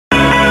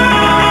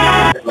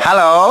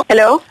Halo.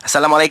 Hello.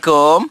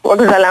 Assalamualaikum.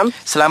 Waalaikumsalam.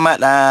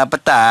 Selamat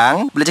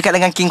petang. Boleh cakap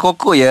dengan King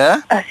Koko ya?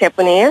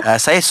 Siapa ni ya?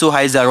 Saya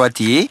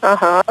Suhaizarwati.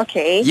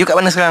 Okay. You kat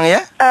mana sekarang ya?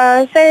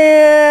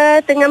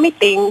 Saya tengah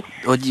meeting.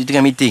 Oh, you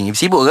tengah meeting.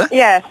 Sibuk ke?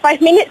 Yes,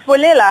 5 minutes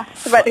boleh lah.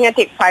 Sebab tengah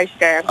take 5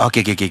 sekarang.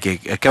 Okay.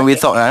 Can we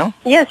talk now?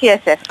 Yes.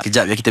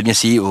 Kejap ya, kita punya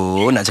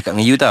CEO nak cakap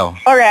dengan you tau.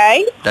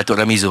 Alright. Datuk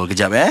Ramizul,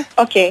 kejap ya.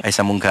 Okay. Saya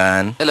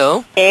sambungkan.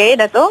 Hello. Okay,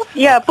 Dato'.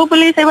 Ya, apa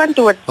boleh saya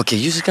bantu?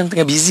 Okay, you sekarang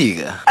tengah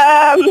busy ke?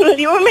 5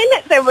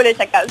 minit saya boleh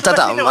cakap.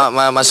 Tak.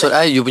 Maksud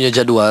I, you punya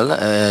jadual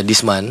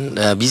this month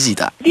busy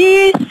tak?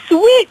 This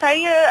week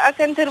saya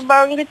akan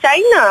terbang ke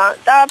China.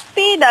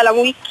 Tapi dalam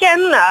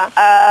weekend lah.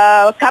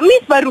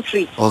 Khamis baru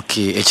free.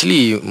 Okay,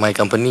 actually my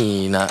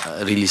company nak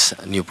release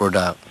new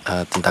product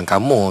tentang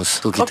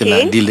kamus. So kita Okay.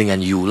 nak deal dengan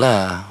you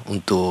lah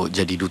untuk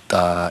jadi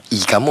duta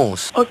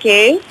e-kamus.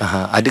 Okay.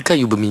 Adakah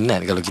you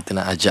berminat kalau kita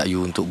nak ajak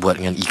you untuk buat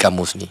dengan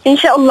e-kamus ni?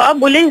 InsyaAllah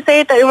boleh,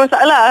 saya tak ada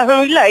masalah.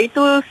 Alhamdulillah,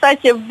 itu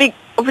such a big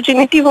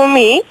opportunity for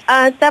me.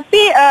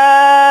 Tapi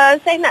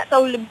saya nak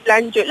tahu lebih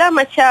lanjut lah,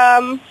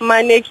 macam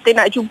mana kita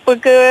nak jumpa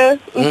ke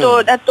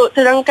untuk Datuk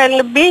terangkan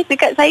lebih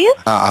dekat saya.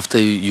 After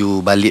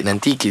you balik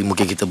nanti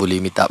mungkin kita boleh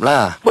meet up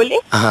lah.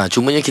 Boleh?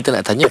 Cumanya kita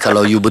nak tanya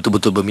kalau you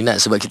betul-betul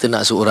berminat, sebab kita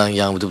nak seorang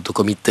yang betul-betul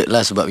committed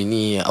lah, sebab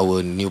ini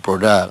our new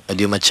product.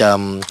 Dia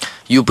macam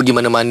you pergi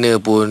mana-mana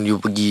pun, you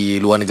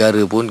pergi luar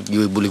negara pun,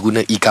 you boleh guna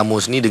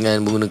e-kamus ni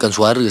dengan menggunakan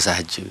suara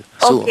sahaja.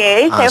 So,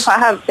 Okay, saya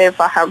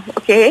faham.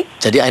 Okay.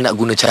 jadi I nak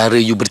guna cara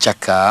you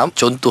bercakap.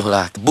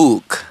 Contohlah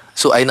book.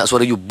 So I nak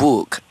suara you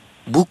book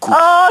buku.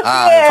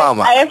 Okay, Faham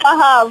tak? saya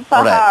faham.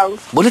 Alright.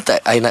 Boleh tak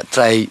I nak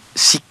try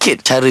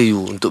sikit cara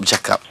you untuk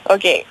bercakap?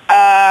 Okay,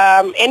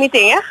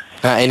 anything ya?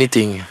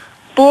 Anything.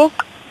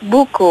 Book,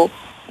 buku.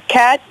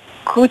 Cat,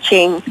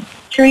 kucing.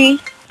 Tree,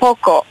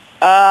 pokok.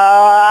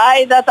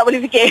 I dah tak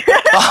boleh fikir.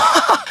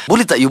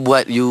 Boleh tak you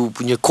buat you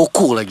punya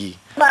koko lagi?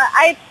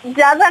 I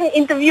jarang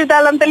interview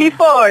dalam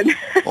telefon.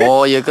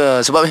 Oh ya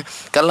ke? Sebab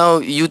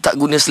kalau you tak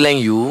guna slang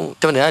you,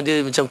 macam mana?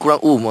 Dia macam kurang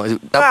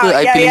Kenapa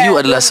I pilih you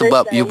adalah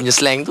sebab you punya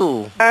slang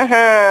tu.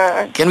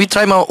 Can we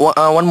try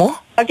one more?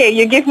 Okay,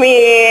 you give me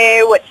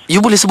what?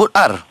 You boleh sebut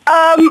R.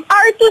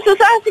 R tu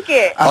susah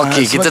sikit.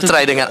 Okay, kita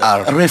try dengan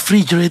R.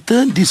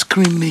 Refrigerator,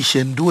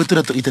 discrimination. Dua tu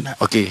Datuk kita nak.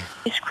 Okay.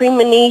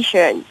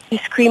 Discrimination,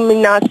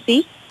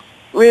 diskriminasi,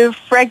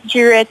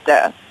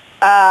 refrigerator.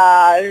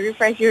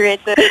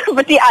 Refrigerator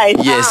seperti ais.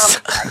 Yes.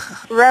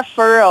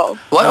 Referral.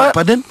 What?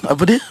 Pardon?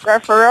 Apa dia?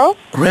 Referral.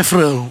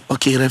 Referral.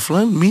 Okay,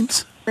 referral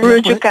means?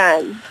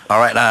 Rujukan.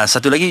 Alright lah.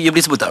 Satu lagi you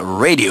boleh sebut tak?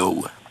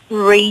 Radio.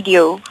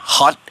 Radio.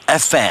 Hot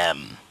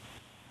FM.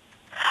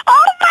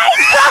 Oh my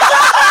god.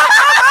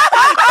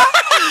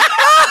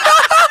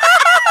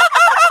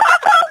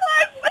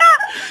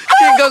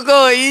 King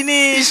Koko,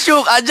 ini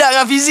Syuk ajak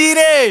dengan Fizi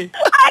ni.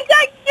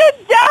 Agaknya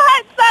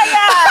jahat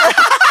saya.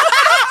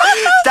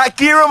 Tak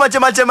kira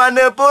macam-macam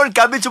mana pun,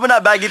 kami cuma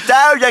nak bagi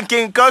tahu yang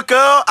King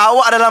Koko,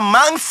 awak adalah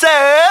mangsa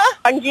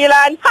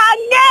Panggilan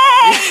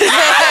hangat.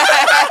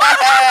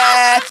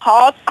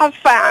 Hot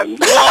FM.